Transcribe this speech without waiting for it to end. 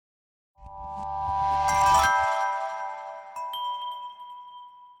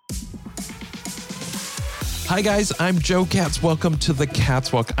Hi guys, I'm Joe Katz. Welcome to the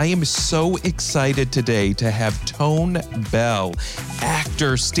Katz Walk. I am so excited today to have Tone Bell,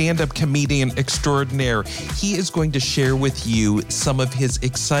 actor, stand-up comedian extraordinaire. He is going to share with you some of his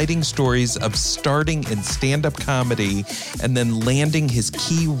exciting stories of starting in stand-up comedy and then landing his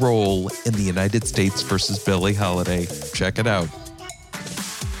key role in the United States versus Billie Holiday. Check it out.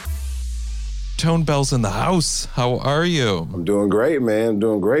 Tone Bell's in the house. How are you? I'm doing great, man. I'm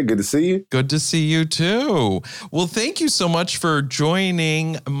doing great. Good to see you. Good to see you too. Well, thank you so much for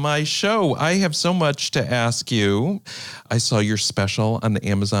joining my show. I have so much to ask you. I saw your special on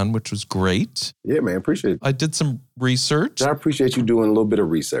Amazon, which was great. Yeah, man. Appreciate it. I did some research. I appreciate you doing a little bit of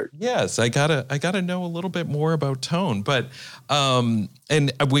research. Yes, I gotta know a little bit more about Tone, but and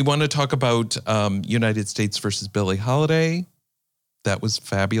we want to talk about United States versus Billie Holiday. That was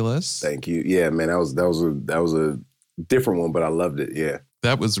fabulous. Thank you. Yeah, man, that was a different one, but I loved it. Yeah.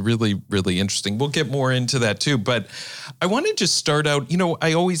 That was really, really interesting. We'll get more into that too. But I want to just start out,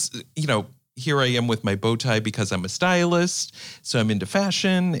 I always, here I am with my bow tie because I'm a stylist. So I'm into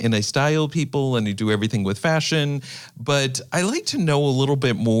fashion and I style people and I do everything with fashion. But I like to know a little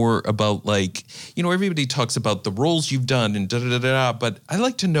bit more about everybody talks about the roles you've done and da-da-da-da. But I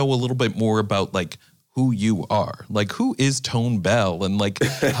like to know a little bit more about who you are. Who is Tone Bell? And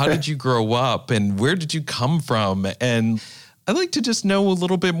how did you grow up? And where did you come from? And I'd like to just know a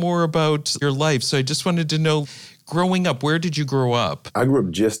little bit more about your life. So I just wanted to know, growing up, where did you grow up? I grew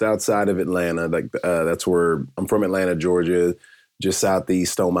up just outside of Atlanta. That's where I'm from, Atlanta, Georgia, just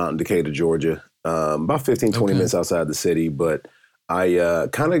southeast Stone Mountain, Decatur, Georgia. About 15, 20 minutes outside the city. But I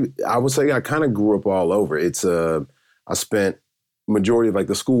would say I kind of grew up all over. I spent majority of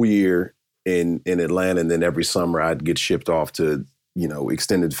the school year in Atlanta, and then every summer I'd get shipped off to,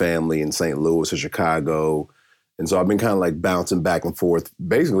 extended family in St. Louis or Chicago. And so I've been kind of bouncing back and forth,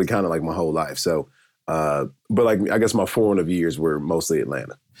 basically kind of my whole life. So, but I guess my formative years were mostly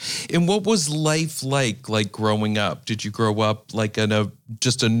Atlanta. And what was life like growing up? Did you grow up in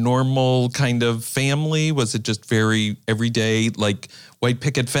just a normal kind of family? Was it just very everyday, white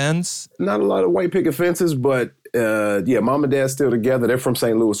picket fence? Not a lot of white picket fences, but mom and dad still together. They're from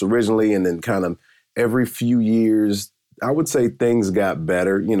St. Louis originally, and then kind of every few years, I would say things got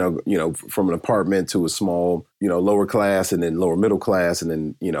better. From an apartment to a small, lower class, and then lower middle class, and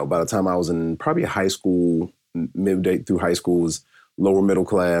then by the time I was in probably high school, midday through high school was lower middle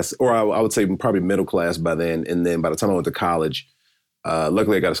class, or I would say probably middle class by then. And then by the time I went to college,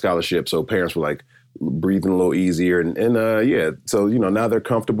 luckily I got a scholarship, so parents were breathing a little easier, and so now they're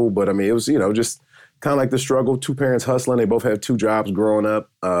comfortable. But I mean, it was just kind of the struggle. Two parents hustling. They both had two jobs growing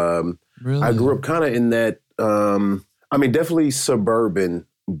up. Really? I grew up kind of in that, definitely suburban,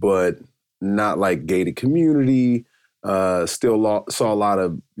 but not gated community. Still saw a lot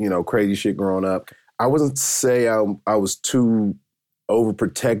of, crazy shit growing up. I wouldn't say I was too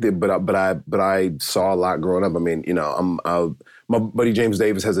overprotected, but I saw a lot growing up. I mean, my buddy James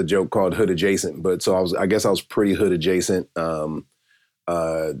Davis has a joke called hood adjacent, but so I guess I was pretty hood adjacent.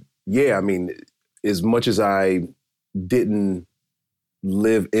 As much as I didn't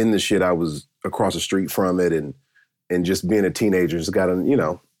live in the shit, I was across the street from it, and just being a teenager, just got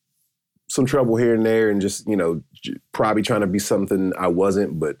in, some trouble here and there, and just, probably trying to be something I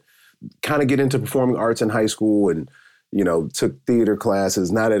wasn't, but kind of get into performing arts in high school, and, took theater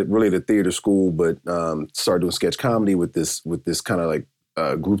classes, not at really the theater school, but started doing sketch comedy with this kind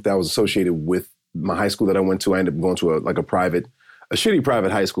of group that was associated with my high school that I went to. I ended up going to a shitty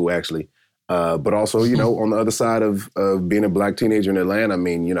private high school, actually. But also, on the other side of being a black teenager in Atlanta, I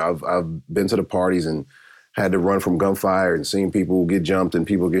mean, I've been to the parties and had to run from gunfire and seen people get jumped and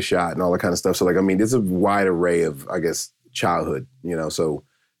people get shot and all that kind of stuff. So, there's a wide array of, I guess, childhood, So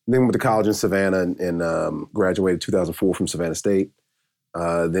then went to college in Savannah and graduated 2004 from Savannah State.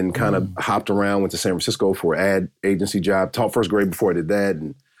 Then kind of hopped around, went to San Francisco for an ad agency job. Taught first grade before I did that,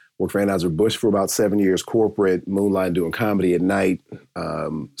 and worked for Anheuser-Busch for about 7 years, corporate, moonlight, doing comedy at night.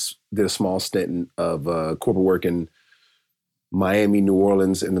 Did a small stint of corporate work in Miami, New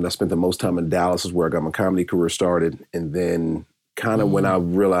Orleans, and then I spent the most time in Dallas, is where I got my comedy career started. And then kind of when I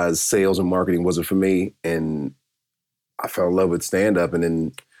realized sales and marketing wasn't for me, and I fell in love with stand-up, and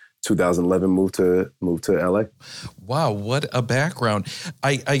then 2011 moved to LA. Wow, what a background.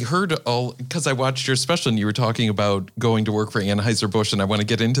 I heard because I watched your special and you were talking about going to work for Anheuser-Busch, and I want to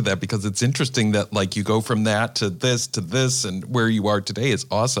get into that because it's interesting that you go from that to this and where you are today is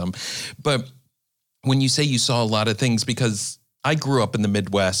awesome. But when you say you saw a lot of things, because I grew up in the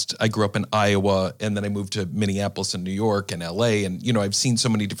Midwest. I grew up in Iowa, and then I moved to Minneapolis and New York and LA. And, I've seen so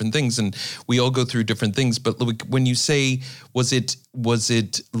many different things, and we all go through different things. But when you say, was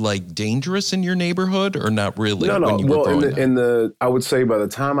it like dangerous in your neighborhood or not really? No. When you were Well, I would say by the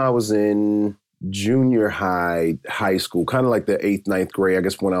time I was in junior high school, kind of like the 8th, 9th grade, I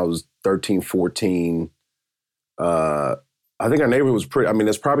guess when I was 13, 14, I think our neighborhood was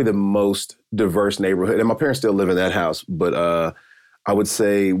it's probably the most diverse neighborhood. And my parents still live in that house. But I would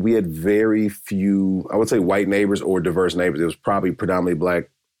say we had very few, I would say white neighbors or diverse neighbors. It was probably predominantly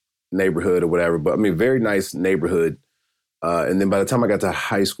black neighborhood or whatever. But very nice neighborhood. And then by the time I got to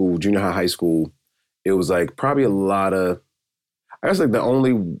high school, junior high school, it was like probably a lot of, I guess like the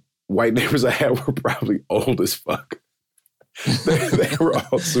only white neighbors I had were probably old as fuck. they were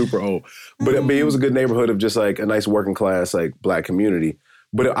all super old. But it was a good neighborhood of just like a nice working class, like black community.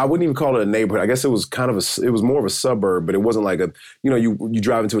 But I wouldn't even call it a neighborhood. I guess it was it was more of a suburb, but it wasn't like you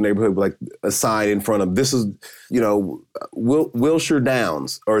drive into a neighborhood with like a sign in front of, this is, Wilshire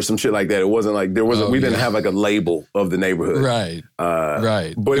Downs or some shit like that. It wasn't like, we didn't have like a label of the neighborhood. Right.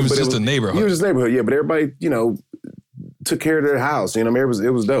 Right. But it was just a neighborhood. It was just a neighborhood, yeah. But everybody, took care of their house. It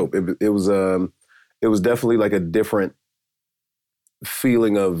was dope. It was definitely like a different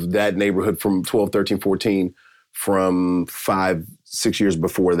feeling of that neighborhood from 12, 13, 14 from 5, 6 years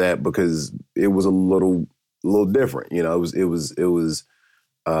before that, because it was a little different. It was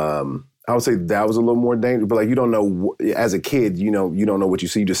I would say that was a little more dangerous, but like, you don't know, as a kid, you don't know what you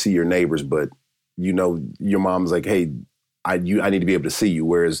see, you just see your neighbors, but your mom's like, hey, I need to be able to see you.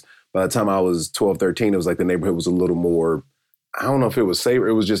 Whereas by the time I was 12, 13, it was like the neighborhood was a little more, I don't know if it was safer.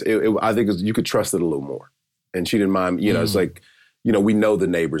 It was just, I think you could trust it a little more. And she didn't mind, it's like, we know the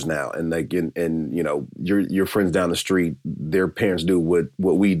neighbors now, and like, and your friends down the street, their parents do what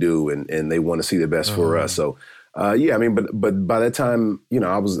we do, and they want to see the best for us. So, but by that time,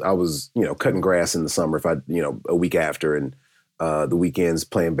 I was cutting grass in the summer, if a week after, and the weekends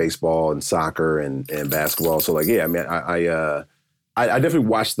playing baseball and soccer and basketball. So like, I definitely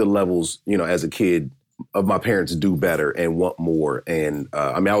watched the levels, as a kid, of my parents do better and want more. And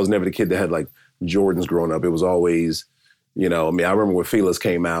I was never the kid that had like Jordans growing up. It was always, I remember when Feelers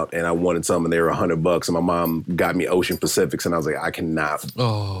came out and I wanted some and they were $100 and my mom got me Ocean Pacifics and I was like, I cannot.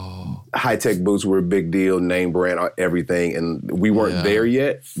 Oh. High-tech boots were a big deal, name brand, everything. And we weren't there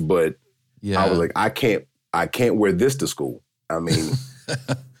yet, but I was like, I can't wear this to school. My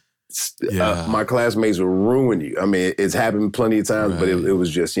classmates will ruin you. It's happened plenty of times, but it was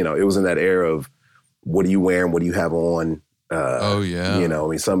just, it was in that era of what are you wearing? What do you have on? I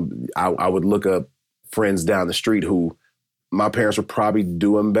would look up friends down the street who my parents were probably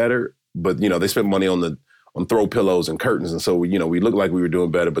doing better, but they spent money on throw pillows and curtains. And so, we looked like we were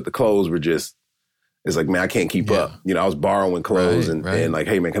doing better, but the clothes were just, it's like, man, I can't keep up. I was borrowing clothes and like,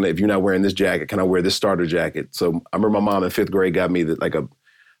 hey man, if you're not wearing this jacket, can I wear this starter jacket? So I remember my mom in 5th grade got me I think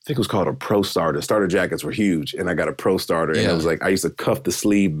it was called a Pro Starter. Starter jackets were huge. And I got a Pro Starter. And it was like, I used to cuff the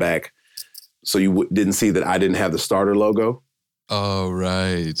sleeve back so you didn't see that I didn't have the starter logo. Oh,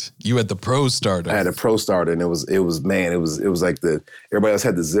 right. You had the Pro Starter. I had a Pro Starter, and it was like everybody else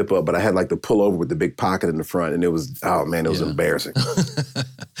had the zip up, but I had like the pull over with the big pocket in the front, and it was embarrassing.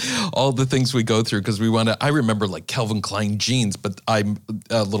 All the things we go through because I remember like Calvin Klein jeans, but I'm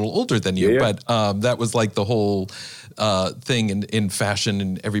a little older than you, but that was like the whole thing in fashion,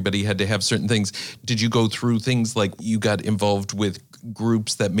 and everybody had to have certain things. Did you go through things like you got involved with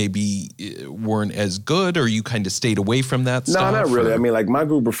groups that maybe weren't as good, or you kind of stayed away from that stuff? No, not really. Like my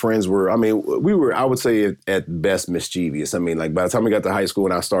group of friends were, we were, I would say at best mischievous. Like by the time we got to high school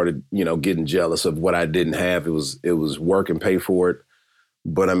and I started, getting jealous of what I didn't have, it was work and pay for it.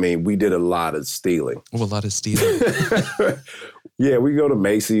 But we did a lot of stealing. Oh, a lot of stealing. Yeah, we go to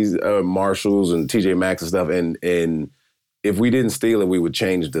Macy's, Marshalls, and TJ Maxx and stuff, and if we didn't steal it, we would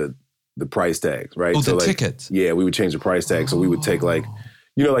change the price tags, right? Oh, tickets. Yeah, we would change the price tag. So we would take like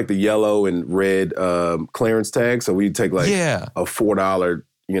the yellow and red clearance tag. So we'd take a $4,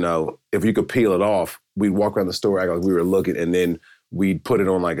 if you could peel it off, we'd walk around the store, act like we were looking, and then we'd put it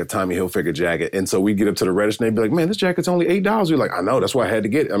on like a Tommy Hilfiger jacket. And so we'd get up to the register and they'd be like, man, this jacket's only $8. We're like, I know, that's why I had to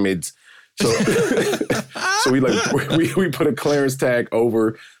get it. So we put a clearance tag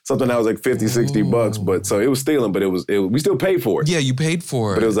over something that was like $50, $60, but so it was stealing, but we still paid for it. Yeah, you paid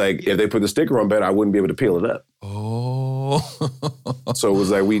for it. But it was like, if they put the sticker on better, I wouldn't be able to peel it up. Oh. So it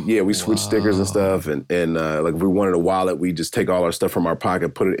was like, we switched stickers and stuff. And like if we wanted a wallet, we just take all our stuff from our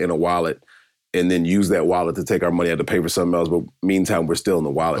pocket, put it in a wallet, and then use that wallet to take our money out to pay for something else. But meantime, we're still in the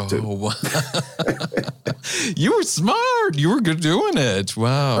wallet too. You were smart. You were good doing it.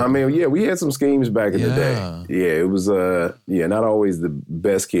 Wow. I mean, yeah, we had some schemes back in the day. Yeah, it was, not always the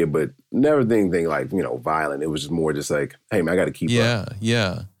best kid, but never anything like, violent. It was just more just like, hey, man, I got to keep up.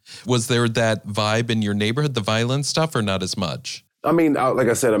 Yeah. Was there that vibe in your neighborhood, the violent stuff, or not as much? I mean, like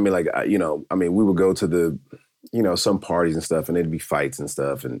I said, we would go to the, some parties and stuff, and there'd be fights and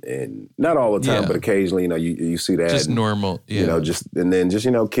stuff, and not all the time, but occasionally, you see that. Just normal, and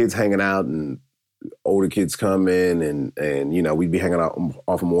then kids hanging out and older kids come in and we'd be hanging out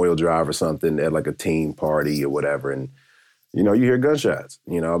off Memorial Drive or something at like a teen party or whatever, and you hear gunshots.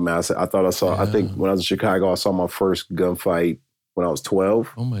 I think when I was in Chicago, I saw my first gunfight when I was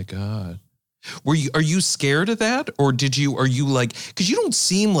 12. Oh my God. Are you scared of that? Or are you like, because you don't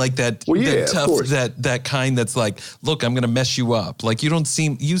seem like that, that tough, that kind that's like, look, I'm going to mess you up. Like you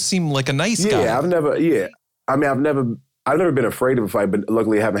seem like a nice guy. Yeah, I've never been afraid of a fight, but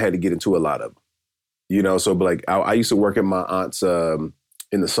luckily I haven't had to get into a lot of them, so but like I used to work at my aunt's,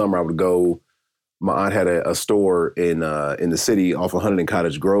 in the summer I would go, my aunt had a store in the city off of 100 and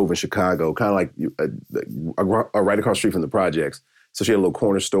Cottage Grove in Chicago, kind of like right across the street from the projects. So she had a little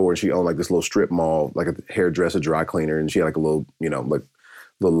corner store and she owned like this little strip mall, like a hairdresser, dry cleaner. And she had like a little,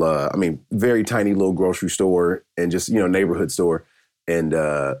 very tiny little grocery store and just, neighborhood store. And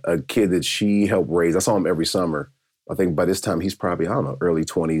a kid that she helped raise, I saw him every summer. I think by this time he's probably, early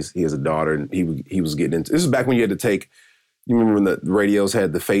 20s. He has a daughter and he was getting into, this is back when you had to take, you remember when the radios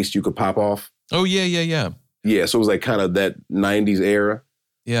had the face you could pop off? Oh, yeah. Yeah, so it was like kind of that 90s era.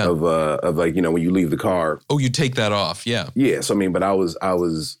 Yeah. Of like, when you leave the car. Oh, you take that off. Yeah. Yeah. So, but I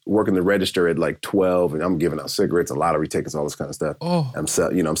was working the register at like 12 and I'm giving out cigarettes and lottery tickets, all this kind of stuff. Oh. I'm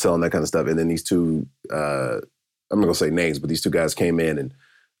selling that kind of stuff. And then these two, I'm not going to say names, but these two guys came in and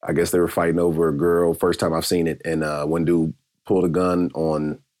I guess they were fighting over a girl. First time I've seen it. And one dude pulled a gun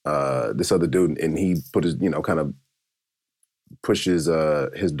on this other dude and he put his, kind of pushed his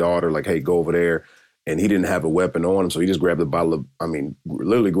daughter like, hey, go over there. And he didn't have a weapon on him, so he just grabbed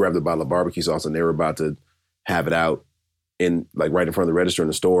literally grabbed a bottle of barbecue sauce, and they were about to have it out right in front of the register in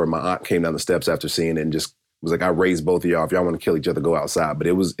the store. And my aunt came down the steps after seeing it and just was like, I raised both of y'all. If y'all want to kill each other, go outside. But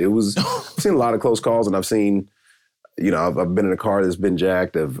it was, I've seen a lot of close calls, and I've seen, I've been in a car that's been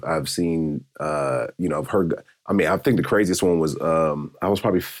jacked. I've seen, I've heard, I think the craziest one was, I was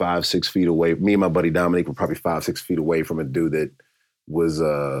probably 5-6 feet away. Me and my buddy Dominic were probably 5-6 feet away from a dude that was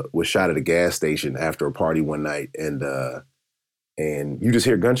shot at a gas station after a party one night, and you just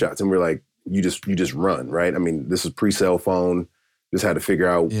hear gunshots, and we're like, you just run, right? This is pre-cell phone, just had to figure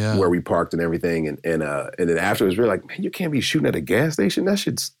out where we parked and everything, and then afterwards we're like, man, you can't be shooting at a gas station. That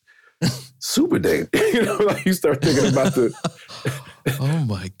shit's super dangerous. Like you start thinking about the. Oh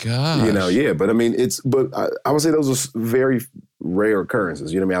my gosh. But I would say those are very rare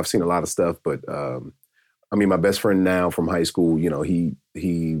occurrences. I've seen a lot of stuff, but. My best friend now from high school,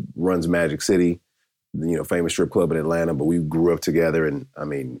 he runs Magic City, famous strip club in Atlanta, but we grew up together. And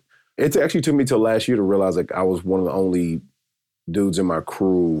it actually took me till last year to realize like I was one of the only dudes in my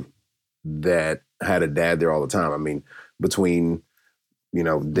crew that had a dad there all the time. Between,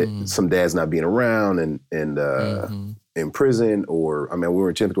 some dads not being around and in prison or, we were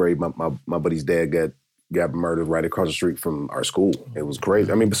in 10th grade, my buddy's dad got murdered right across the street from our school. It was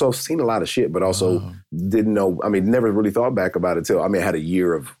crazy. So I've seen a lot of shit, but also didn't know, never really thought back about it till, I had a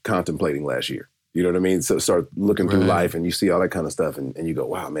year of contemplating last year. You know what I mean? So start looking through life and you see all that kind of stuff and you go,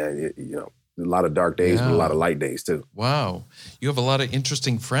 wow, man, a lot of dark days, but a lot of light days too. Wow. You have a lot of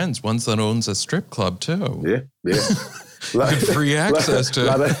interesting friends. One that owns a strip club too. Yeah. Free access to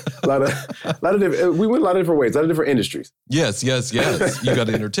a lot of different. We went a lot of different ways, a lot of different industries. Yes. You got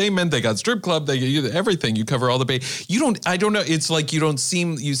entertainment. They got strip club. They get everything. You cover all the base. I don't know. It's like you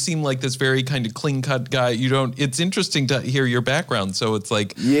seem like this very kind of clean cut guy. It's interesting to hear your background. So it's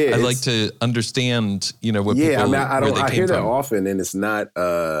like I like to understand. What people. I hear that often, and it's not.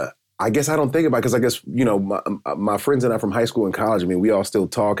 I guess I don't think about it because I guess my friends and I from high school and college. We all still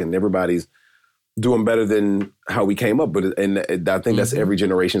talk, and everybody's doing better than how we came up. But I think that's every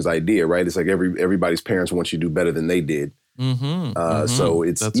generation's idea, right? It's like everybody's parents want you to do better than they did. So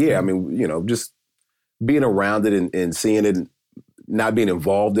it's just being around it and seeing it, not being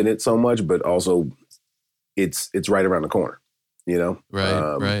involved in it so much, but also it's right around the corner.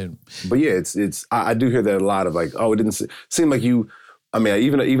 Right. But yeah, I do hear that a lot of like, oh, it didn't seem like you.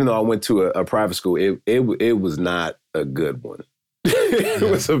 Even though I went to a private school, it was not a good one. It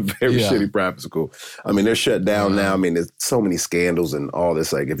was a very shitty private school. They're shut down now. There's so many scandals and all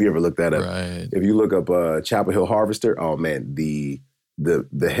this. Like, if you ever look that up, if you look up Chapel Hill Harvester, oh man, the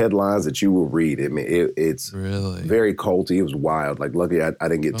headlines that you will read, it's really very culty. It was wild. Like, luckily I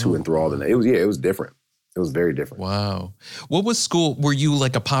didn't get too enthralled in it. It was different. It was very different. Wow. What was school? Were you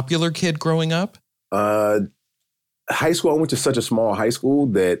like a popular kid growing up? High school, I went to such a small high school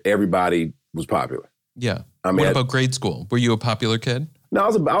that everybody was popular. Yeah. I mean, what about grade school? Were you a popular kid? No, I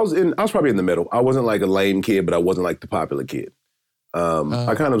was probably in the middle. I wasn't like a lame kid, but I wasn't like the popular kid.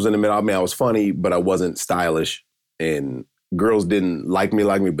 I kind of was in the middle. I mean, I was funny, but I wasn't stylish, and girls didn't like me,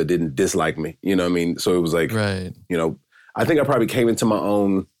 but didn't dislike me. You know what I mean? So it was like, right. You know, I think I probably came into my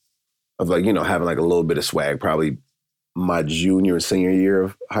own of like, you know, having like a little bit of swag, probably my junior and senior year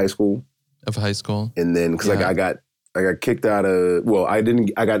of high school. And then, cause like I got kicked out of, well, I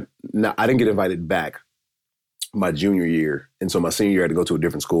didn't get invited back my junior year. And so my senior year I had to go to a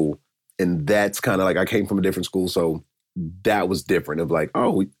different school. And that's kind of like, I came from a different school. So that was different of like,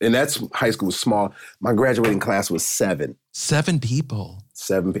 oh, and that's high school was small. My graduating class was 7. 7 people.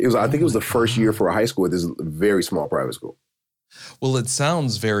 7. It was, I think it was the first year for a high school at this very small private school. Well, it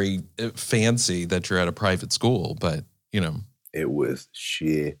sounds very fancy that you're at a private school, but you know. It was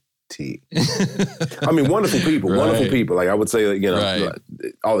shitty. I mean, wonderful people. Like I would say, like, you know,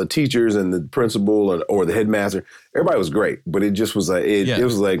 like, all the teachers and the principal or the headmaster, everybody was great. But it just was like, it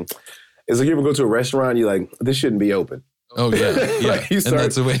was like, it's like you ever go to a restaurant, you're like, this shouldn't be open. Oh, yeah. Like and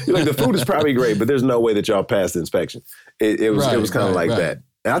that's the way. You're like, the food is probably great, but there's no way that y'all passed the inspection. It was kind of like that.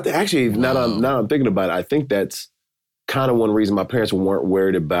 And I think actually, now I'm thinking about it, I think that's kind of one reason my parents weren't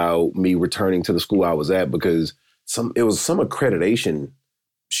worried about me returning to the school I was at, because it was some accreditation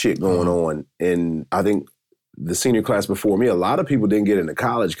shit going on. And I think the senior class before me, a lot of people didn't get into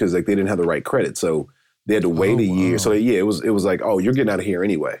college because like they didn't have the right credit. So they had to wait a year. So yeah, it was like, oh, you're getting out of here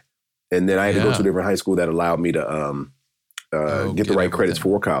anyway. And then I had to go to a different high school that allowed me to get the right credits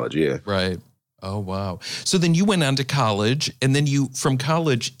for college. Yeah. Right. Oh, wow. So then you went on to college, and then from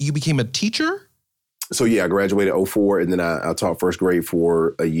college, you became a teacher? So yeah, I graduated 2004, and then I taught first grade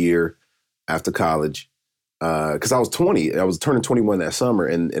for a year after college. Because I was 20. I was turning 21 that summer,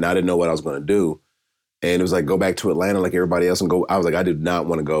 and I didn't know what I was going to do. And it was like, go back to Atlanta like everybody else and go. I was like, I did not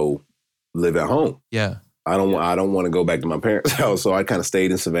want to go live at home. Yeah. I don't want to go back to my parents' house. So I kind of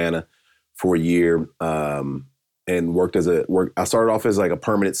stayed in Savannah for a year and worked I started off as like a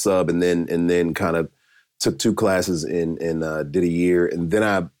permanent sub, and then kind of took 2 classes and did a year. And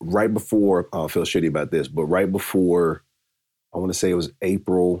then right before, I feel shitty about this, but right before, I want to say it was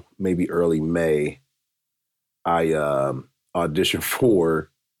April, maybe early May, I auditioned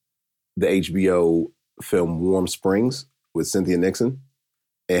for the HBO film Warm Springs with Cynthia Nixon,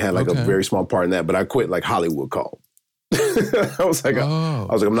 and had like a very small part in that, but I quit like Hollywood called. I was like,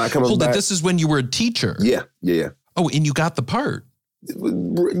 I'm not coming back. This is when you were a teacher. Yeah. Oh, and you got the part.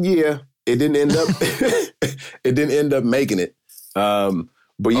 Yeah. It didn't end up making it.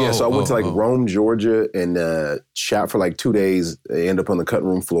 But yeah, so I went to like Rome, Georgia, and shot for like 2 days. I ended up on the cutting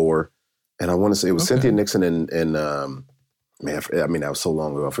room floor. And I want to say it was Cynthia Nixon and man, I mean, that was so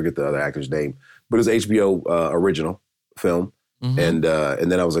long ago. I forget the other actor's name. But it was an HBO original film. Mm-hmm.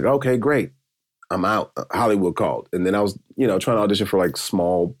 And then I was like, okay, great. I'm out. Hollywood called. And then I was, trying to audition for like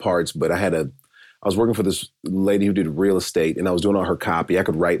small parts, but I was working for this lady who did real estate, and I was doing all her copy. I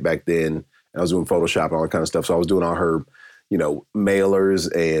could write back then, and I was doing Photoshop and all that kind of stuff. So I was doing all her, mailers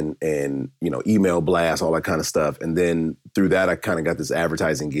and email blasts, all that kind of stuff. And then through that, I kind of got this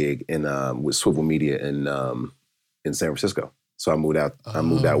advertising gig with Swivel Media in San Francisco. So I moved out. I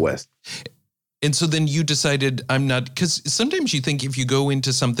moved out west. And so then you decided because sometimes you think if you go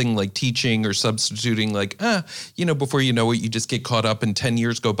into something like teaching or substituting, like, before you know it, you just get caught up and 10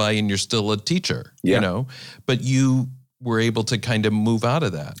 years go by and you're still a teacher, but you were able to kind of move out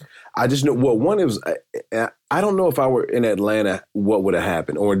of that. I just know, well, one is, I don't know if I were in Atlanta, what would have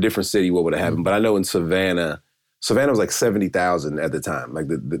happened, or a different city, what would have happened. But I know in Savannah was like 70,000 at the time. Like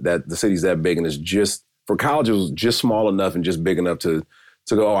the city's that big, and it's just, for college, it was just small enough and just big enough to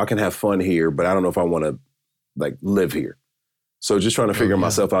go, I can have fun here, but I don't know if I want to like live here. So just trying to figure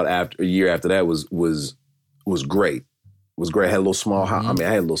myself out after a year after that was great. Was great. I had a little small house. I mean,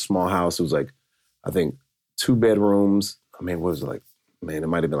 I had a little small house. It was like, I think 2 bedrooms. I mean, what was it like? Man, it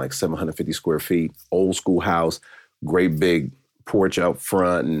might have been like 750 square feet, old school house, great big porch out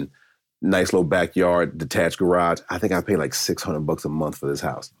front and nice little backyard, detached garage. I think I paid like $600 a month for this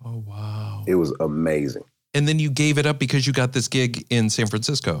house. Oh, wow. It was amazing. And then you gave it up because you got this gig in San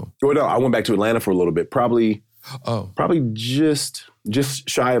Francisco. Well, no, I went back to Atlanta for a little bit, probably just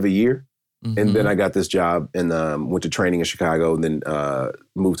shy of a year. Mm-hmm. And then I got this job and went to training in Chicago, and then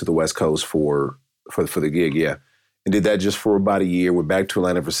moved to the West Coast for the gig, yeah. And did that just for about a year. Went back to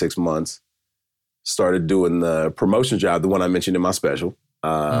Atlanta for 6 months. Started doing the promotion job, the one I mentioned in my special.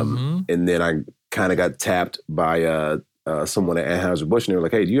 And then I kind of got tapped by someone at Anheuser-Busch, and they were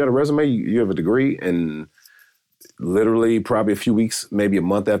like, hey, do you have a resume? You have a degree? And literally probably a few weeks, maybe a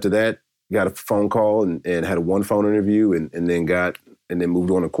month after that, got a phone call and had a one phone interview and then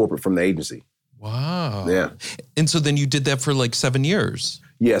moved on to corporate from the agency. Wow. Yeah. And so then you did that for like 7 years.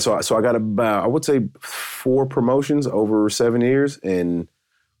 Yeah. So I got about, I would say 4 promotions over 7 years. And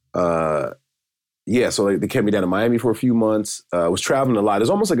so they kept me down in Miami for a few months. I was traveling a lot.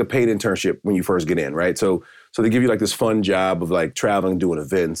 It's almost like a paid internship when you first get in, right? So they give you like this fun job of like traveling, doing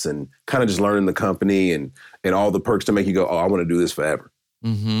events and kind of just learning the company and all the perks to make you go, oh, I want to do this forever.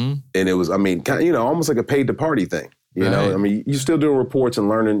 Mm-hmm. And it was, I mean, kind of, almost like a paid to party thing. You know, I mean, you're still doing reports and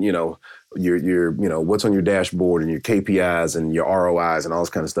learning, your what's on your dashboard and your KPIs and your ROIs and all this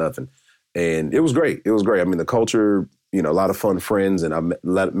kind of stuff. And it was great. It was great. I mean, the culture, a lot of fun friends, and I met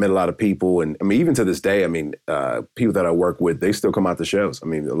a lot of people. And I mean, even to this day, I mean, people that I work with, they still come out to shows. I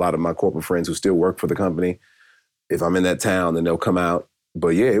mean, a lot of my corporate friends who still work for the company, if I'm in that town, then they'll come out.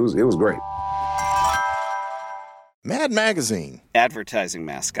 But yeah, it was great. Mad Magazine. Advertising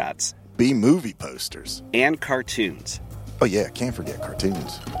mascots. B-movie posters. And cartoons. Oh yeah, can't forget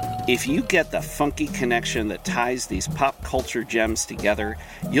cartoons. If you get the funky connection that ties these pop culture gems together,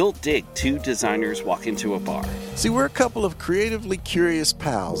 you'll dig Two Designers Walk Into a Bar. See, we're a couple of creatively curious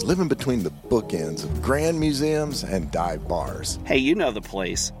pals living between the bookends of grand museums and dive bars. Hey, you know the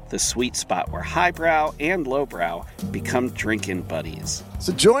place, the sweet spot where highbrow and lowbrow become drinking buddies.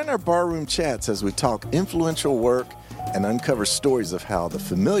 So join our barroom chats as we talk influential work and uncover stories of how the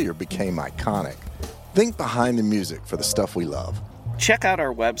familiar became iconic. Think behind the music for the stuff we love. Check out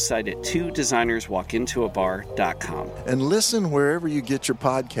our website at twodesignerswalkintoabar.com. And listen wherever you get your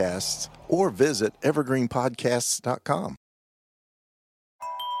podcasts or visit evergreenpodcasts.com.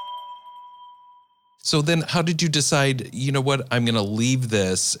 So then how did you decide, you know what, I'm going to leave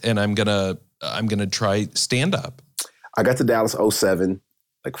this and I'm going to try stand up? I got to Dallas 07,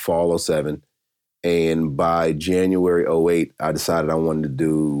 like fall 07. And by January 08, I decided I wanted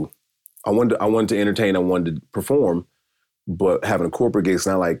to entertain, I wanted to perform. But having a corporate gig, it's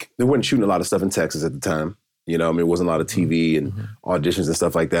not like, they weren't shooting a lot of stuff in Texas at the time. I mean, it wasn't a lot of TV and auditions and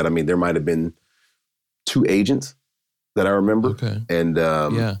stuff like that. I mean, there might have been 2 agents that I remember. Okay. And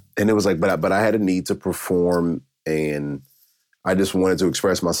it was like, but I had a need to perform and I just wanted to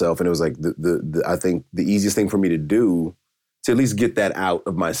express myself. And it was like, I think the easiest thing for me to do to at least get that out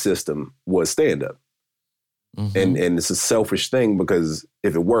of my system was stand up. Mm-hmm. And it's a selfish thing because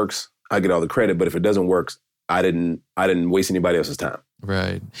if it works, I get all the credit. But if it doesn't work, I didn't waste anybody else's time.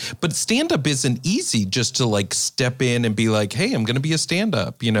 Right. But stand-up isn't easy just to like step in and be like, hey, I'm going to be a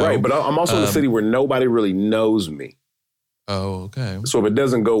stand-up, Right. But I'm also in a city where nobody really knows me. Oh, okay. So if it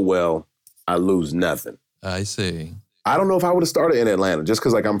doesn't go well, I lose nothing. I see. I don't know if I would have started in Atlanta just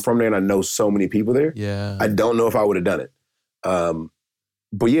because like I'm from there and I know so many people there. Yeah. I don't know if I would have done it.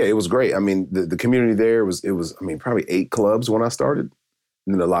 But yeah, it was great. I mean, the community there was, I mean, probably 8 clubs when I started.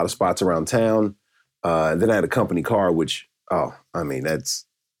 And then a lot of spots around town. And then I had a company car, which, I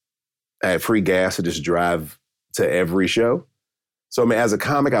had free gas to just drive to every show. So, I mean, as a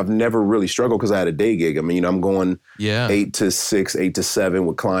comic, I've never really struggled because I had a day gig. I mean, I'm going 8 to 6, 8 to 7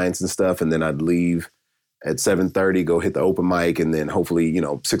 with clients and stuff. And then I'd leave at 7:30, go hit the open mic. And then hopefully,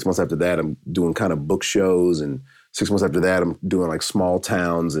 6 months after that, I'm doing kind of book shows. And 6 months after that, I'm doing like small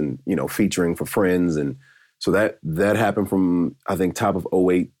towns and, featuring for friends. And so that happened from, I think, top of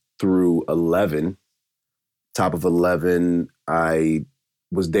 08 through 11. Top of 11, I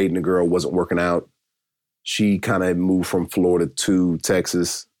was dating a girl, wasn't working out. She kind of moved from Florida to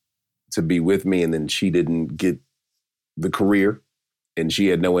Texas to be with me, and then she didn't get the career, and she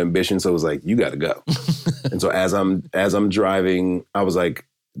had no ambition. So it was like, you got to go. And so as I'm driving, I was like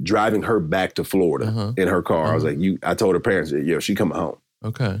driving her back to Florida in her car. I was like, I told her parents, she coming home.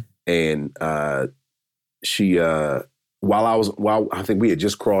 Okay. And she, while I think we had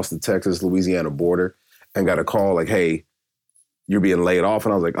just crossed the Texas-Louisiana border, and got a call like, hey, you're being laid off.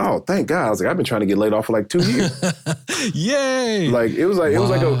 And I was like, oh, thank God. I was like, I've been trying to get laid off for like 2 years. Yay. Like, it was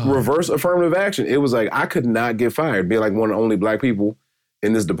like a reverse affirmative action. It was like, I could not get fired. Being like one of the only Black people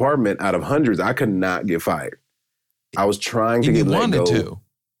in this department out of hundreds, I could not get fired. I was trying to get let go. You wanted to?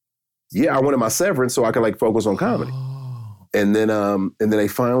 Yeah, I wanted my severance so I could like focus on comedy. Oh. And then they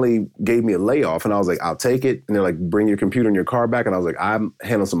finally gave me a layoff, and I was like, I'll take it. And they're like, bring your computer and your car back. And I was like, I'm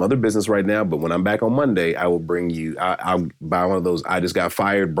handling some other business right now, but when I'm back on Monday, I will bring you. I'll buy one of those I just got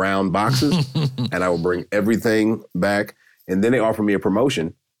fired brown boxes, and I will bring everything back. And then they offered me a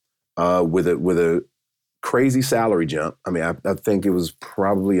promotion with a crazy salary jump. I mean, I think it was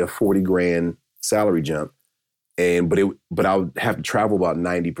probably a $40,000 salary jump, but I would have to travel about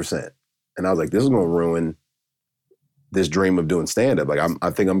 90%. And I was like, this is going to ruin this dream of doing stand-up. Like,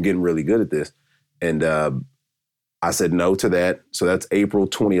 I think I'm getting really good at this. And I said no to that. So that's April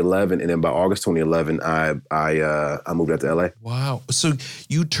 2011. And then by August 2011, I moved out to LA. Wow. So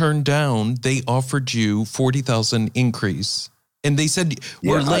you turned down, they offered you $40,000 increase. And they said,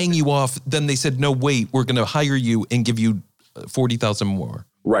 we're laying you off. Then they said, no, wait, we're going to hire you and give you $40,000 more.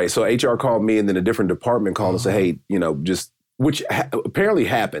 Right. So HR called me, and then a different department called and said, hey, you know, just, which apparently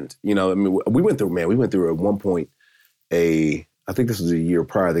happened. You know, I mean, we went through at one point I think this was a year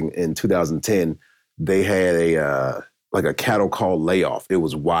prior, I think in 2010, they had a cattle call layoff. It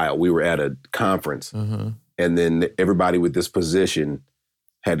was wild. We were at a conference, and then everybody with this position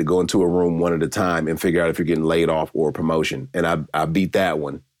had to go into a room one at a time and figure out if you're getting laid off or a promotion. And I beat that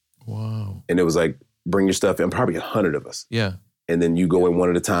one. Wow. And it was like, bring your stuff in, probably 100 of us. Yeah. And then you go in one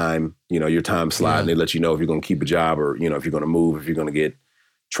at a time, you know, your time slide, and they let you know if you're going to keep a job or, you know, if you're going to move, if you're going to get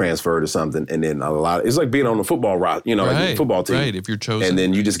transferred or something. And then it's like being on a football route, you know, like a football team. Right, if you're chosen. And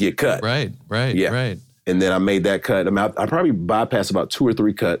then you just get cut. Right. Yeah. Right. And then I made that cut. I probably bypassed about 2 or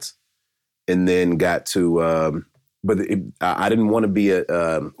 3 cuts and then got to, I didn't want to be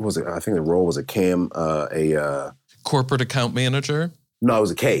what was it? I think the role was a corporate account manager? No, it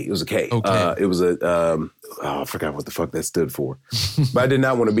was a K. It was a K. Okay. It was I forgot what the fuck that stood for. But I did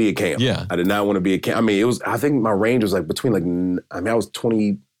not want to be a cam. Yeah. I did not want to be a cam. I mean, I think my range was like between I was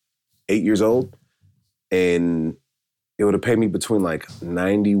 28 years old, and it would have paid me between like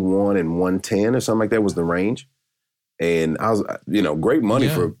 91 and 110 or something like that was the range. And I was, you know, great money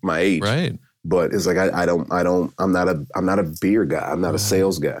for my age. Right. But it's like, I'm not a beer guy. I'm not a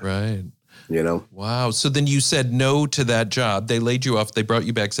sales guy. Right. You know? Wow. So then you said no to that job. They laid you off. They brought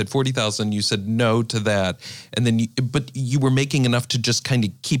you back, said 40,000. You said no to that. And then, but you were making enough to just kind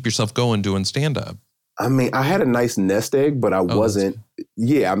of keep yourself going doing stand-up. I mean, I had a nice nest egg, but I wasn't.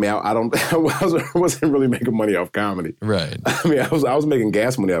 Yeah, I mean, I wasn't really making money off comedy. Right. I mean, I was making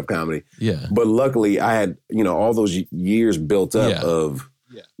gas money off comedy. Yeah. But luckily, I had, you know, all those years built up of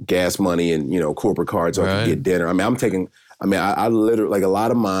gas money and, you know, corporate cards so I could get dinner. I mean, I literally, like, a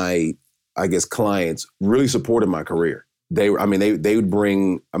lot of my, I guess, clients really supported my career. They would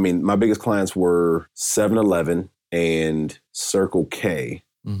bring, my biggest clients were 7-Eleven and Circle K.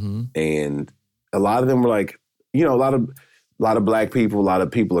 Mm-hmm. And a lot of them were like, you know, a lot of black people, a lot of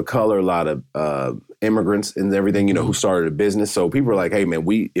people of color, a lot of immigrants and everything, you know, who started a business. So people were like, hey, man,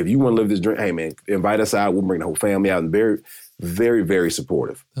 if you want to live this dream, hey, man, invite us out. We'll bring the whole family out. And very, very, very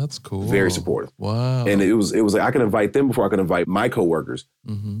supportive. That's cool. Very supportive. Wow. And it was like I could invite them before I could invite my coworkers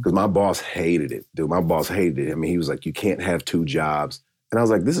because my boss hated it, dude. My boss hated it. I mean, he was like, you can't have 2 jobs. And I was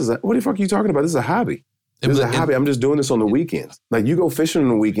like, what the fuck are you talking about? This is a hobby. This is a hobby. I'm just doing this on the weekends. Like, you go fishing on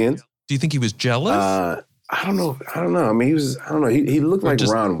the weekends. Do you think he was jealous? I don't know. I mean, he looked like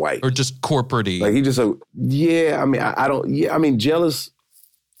Ron White. Or just corporate-y. Like, he just, jealous.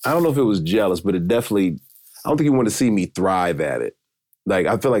 I don't know if it was jealous, but it definitely, I don't think he wanted to see me thrive at it. Like,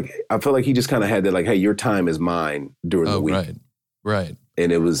 I feel like he just kind of had that, like, hey, your time is mine during the week. Right.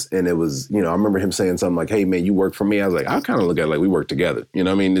 And it was, you know, I remember him saying something like, hey, man, you work for me. I was like, I kind of look at it like we work together. You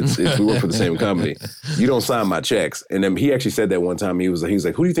know what I mean? It's we work for the same company. You don't sign my checks. And then he actually said that one time. He was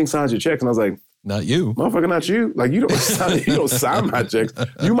like, who do you think signs your checks? And I was like, not you. Motherfucker, not you. Like, you don't sign my checks.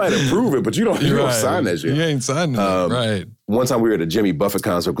 You might approve it, but you don't sign that shit. You ain't signing it. Right. One time we were at a Jimmy Buffett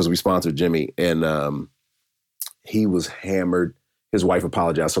concert because we sponsored Jimmy, and he was hammered. His wife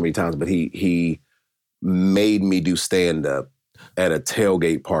apologized so many times, but he made me do stand-up at a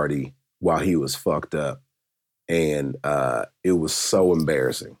tailgate party while he was fucked up. And it was so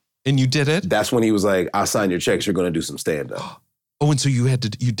embarrassing. And you did it? That's when he was like, I'll sign your checks. You're going to do some stand-up. Oh, and so you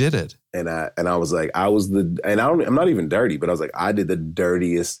did it. And I was like, I'm not even dirty, but I was like, I did the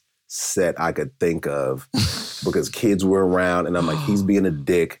dirtiest set I could think of because kids were around and I'm like, he's being a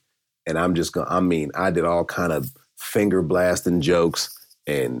dick. And I'm just I did all kind of finger blasting jokes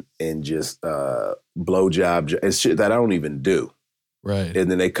and just blowjob and shit that I don't even do. Right. And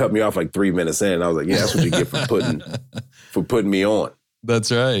then they cut me off like 3 minutes in and I was like, yeah, that's what you get for putting me on.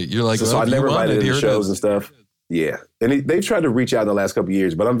 That's right. You're like, so I never invited to shows and stuff. Yeah. And they've tried to reach out in the last couple of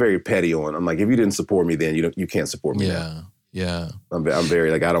years, but I'm very petty on. I'm like, if you didn't support me then, you can't support me now. Yeah. I'm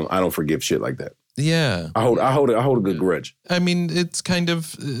very like, I don't forgive shit like that. Yeah. I hold a good grudge. I mean, it's kind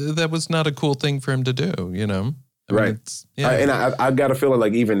of, that was not a cool thing for him to do, you know? Right. I got a feeling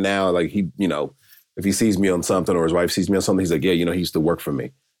like even now, like he, you know, if he sees me on something or his wife sees me on something, he's like, yeah, you know, he used to work for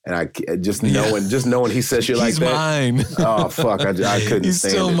me. And I just knowing he says shit like that. He's mine. Oh, fuck. I couldn't he's stand it. He's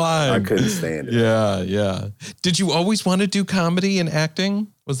still mine. I couldn't stand it. Yeah. Did you always want to do comedy and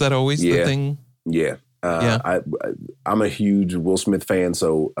acting? Was that always the thing? Yeah. I'm a huge Will Smith fan.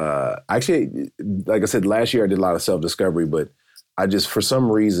 So actually, like I said, last year I did a lot of self-discovery, but I just, for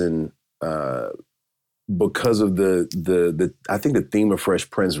some reason, because of the I think the theme of Fresh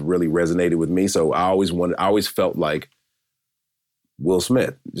Prince really resonated with me. So I always felt like Will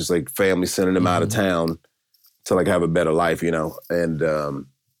Smith, just like family sending him out of town to like have a better life, you know? And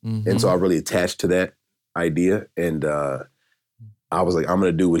so I really attached to that idea. And I was like, I'm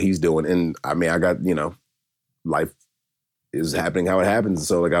going to do what he's doing. And I mean, I got, you know, life is happening how it happens.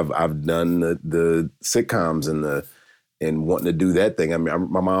 So like I've done the sitcoms and wanting to do that thing. I mean,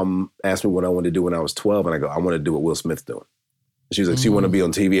 my mom asked me what I wanted to do when I was 12, and I go, I want to do what Will Smith's doing. She was like, she wanted to be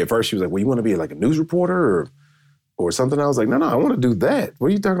on TV. At first, she was like, well, you want to be like a news reporter or something? I was like, no, I want to do that. What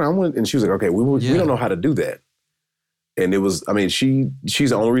are you talking about? And she was like, okay, we don't know how to do that. And it was, I mean, she's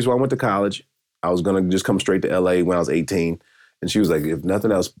the only reason why I went to college. I was going to just come straight to LA when I was 18. And she was like, if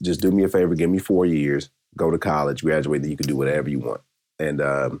nothing else, just do me a favor, give me 4 years, go to college, graduate, then you can do whatever you want. And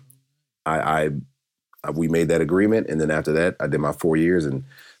we made that agreement, and then after that, I did my 4 years, and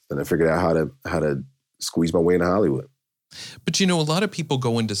then I figured out how to squeeze my way into Hollywood. But you know, a lot of people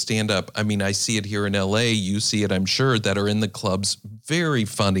go into stand-up. I mean, I see it here in LA. You see it, I'm sure, that are in the clubs. Very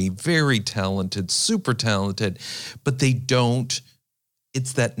funny, very talented, super talented, but they don't.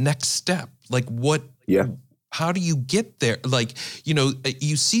 It's that next step. Like what? Yeah. How do you get there? Like, you know,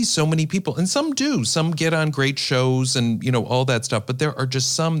 you see so many people, and some do. Some get on great shows and, you know, all that stuff. But there are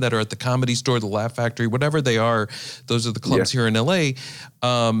just some that are at the Comedy Store, the Laugh Factory, whatever they are. Those are the clubs here in LA.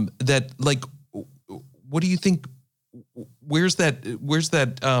 That, like, what do you think? Where's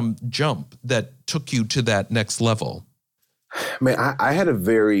that jump that took you to that next level? Man, I had a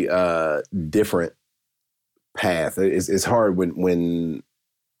very different path. It's hard when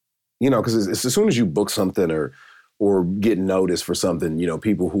you know, because as soon as you book something or get noticed for something, you know,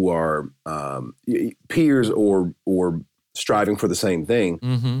 people who are peers or striving for the same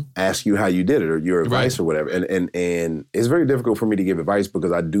thing ask you how you did it or your advice or whatever. And it's very difficult for me to give advice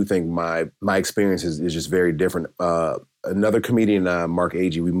because I do think my experience is just very different. Another comedian, Mark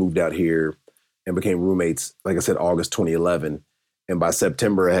Agee, we moved out here and became roommates, like I said, August 2011. And by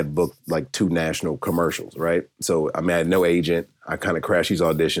September, I had booked like 2 national commercials, right? So I mean, I had no agent. I kind of crashed these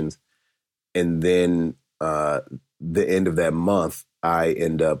auditions. And then the end of that month, I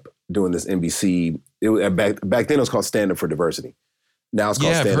end up doing this NBC. Back then, it was called Stand Up for Diversity. Now it's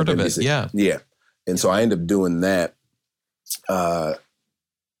called Stand Up NBC. Yeah. And so I ended up doing that. I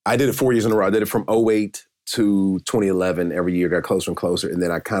did it 4 years in a row. I did it from 2008 to 2011. Every year got closer and closer. And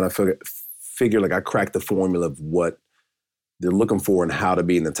then I kind of figured like I cracked the formula of what they're looking for and how to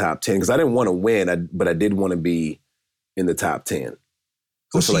be in the top 10. Because I didn't want to win, but I did want to be in the top 10.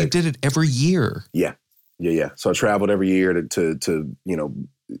 So you did it every year? Yeah. So I traveled every year to you know,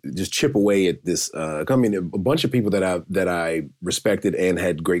 just chip away at this. I mean, a bunch of people that I respected and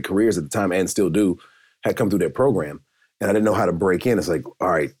had great careers at the time and still do had come through that program, and I didn't know how to break in. It's like, all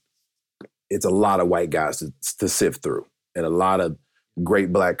right, it's a lot of white guys to sift through, and a lot of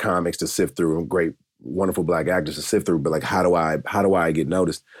great black comics to sift through, and great, wonderful black actors to sift through. But like, how do I get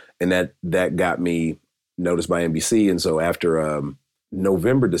noticed? And that got me noticed by NBC. And so after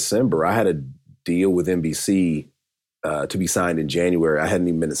November, December, I had a deal with NBC to be signed in January. I hadn't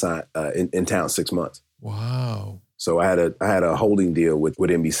even been in town 6 months. Wow. So I had a holding deal with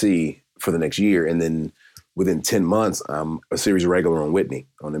NBC for the next year. And then within 10 months, I'm a series regular on Whitney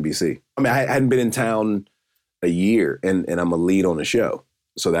on NBC. I mean, I hadn't been in town a year and I'm a lead on the show.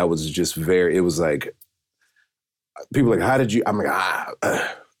 So that was just it was like, people are like, how did you, I'm like, I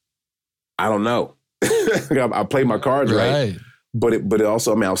don't know. I played my cards right. But it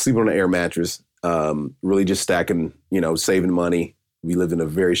also, I mean, I was sleeping on an air mattress, really just stacking, you know, saving money. We lived in a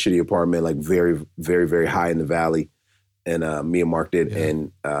very shitty apartment, like very, very, very high in the valley. And me and Mark did. Yeah.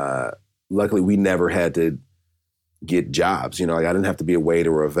 And luckily we never had to get jobs. You know, like I didn't have to be a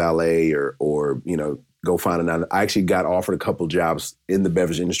waiter or a valet or you know, go find another. I actually got offered a couple jobs in the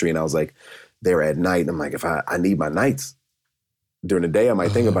beverage industry, and I was like, they were at night. And I'm like, if I need my nights. During the day, I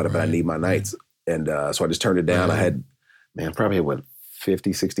might think about it, but I need my nights. And so I just turned it down. I had, probably had, what,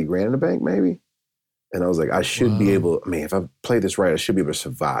 50, 60 grand in the bank, maybe? And I was like, I should be able, if I play this right, I should be able to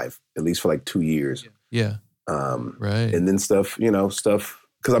survive, at least for like 2 years. Yeah. Right. And then stuff,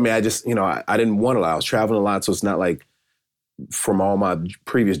 because I just, I didn't want a lot. I was traveling a lot, so it's not like from all my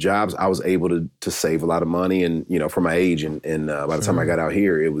previous jobs, I was able to save a lot of money and, for my age. And by the time I got out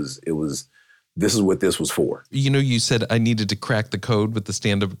here, it was this is what this was for. You said I needed to crack the code with the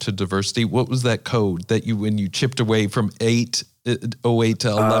stand up to diversity. What was that code that when you chipped away from 8 08 to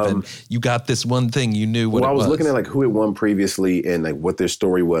 11, you got this one thing, you knew what it was. Well, I was looking at like who had won previously and like what their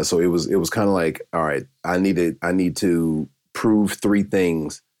story was. So it was kind of like, all right, I need to prove 3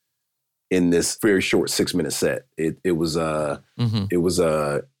 things in this very short 6-minute set. It was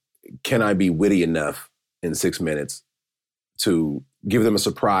can I be witty enough in 6 minutes to give them a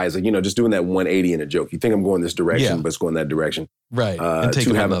surprise? Like, just doing that 180 in a joke. You think I'm going this direction, but it's going that direction. Right. And take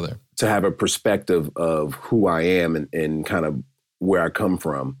another. To have a perspective of who I am and kind of where I come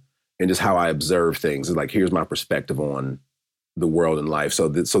from and just how I observe things. It's like, here's my perspective on the world and life. So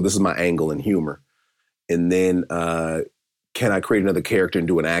this is my angle in humor. And then can I create another character and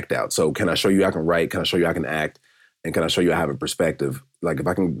do an act out? So can I show you I can write? Can I show you I can act? And can I show you I have a perspective? Like if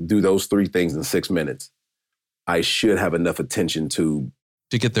I can do those 3 things in 6 minutes, I should have enough attention to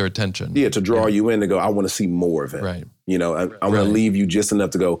get their attention. Yeah, to draw you in to go, I want to see more of him. Right. I want to leave you just enough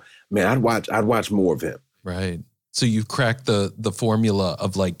to go, man, I'd watch more of him. Right. So you cracked the formula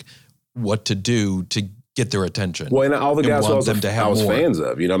of like what to do to get their attention. Well, and all the guys I was more. fans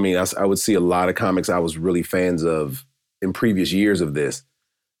of, I would see a lot of comics I was really fans of in previous years of this.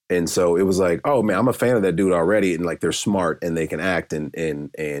 And so it was like, oh man, I'm a fan of that dude already. And like, they're smart and they can act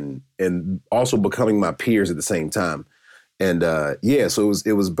and also becoming my peers at the same time. And so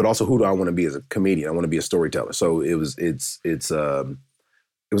it was, but also who do I want to be as a comedian? I want to be a storyteller. So it was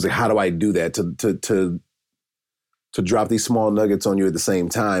like, how do I do that to drop these small nuggets on you at the same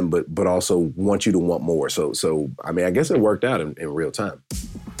time, but also want you to want more. So I mean, I guess it worked out in real time.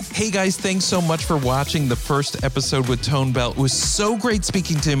 Hey guys, thanks so much for watching the first episode with Tone Bell. It was so great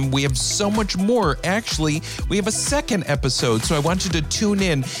speaking to him. We have so much more. Actually, we have a second episode, so I want you to tune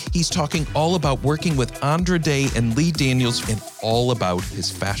in. He's talking all about working with Andra Day and Lee Daniels and all about his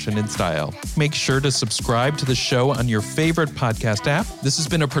fashion and style. Make sure to subscribe to the show on your favorite podcast app. This has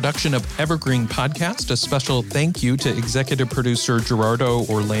been a production of Evergreen Podcast. A special thank you to executive producer Gerardo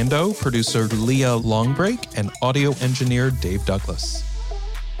Orlando, producer Leah Longbreak, and audio engineer Dave Douglas.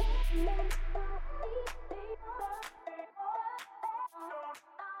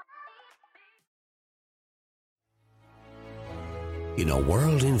 In a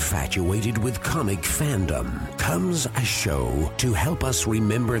world infatuated with comic fandom comes a show to help us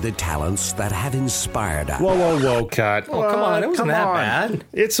remember the talents that have inspired us. Whoa, cut. Oh, come on. It wasn't that bad.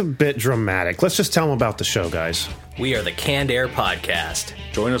 It's a bit dramatic. Let's just tell them about the show, guys. We are the Canned Air Podcast.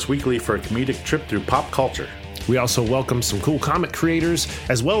 Join us weekly for a comedic trip through pop culture. We also welcome some cool comic creators,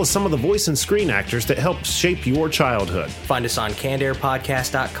 as well as some of the voice and screen actors that helped shape your childhood. Find us on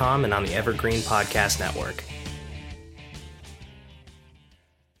cannedairpodcast.com and on the Evergreen Podcast Network.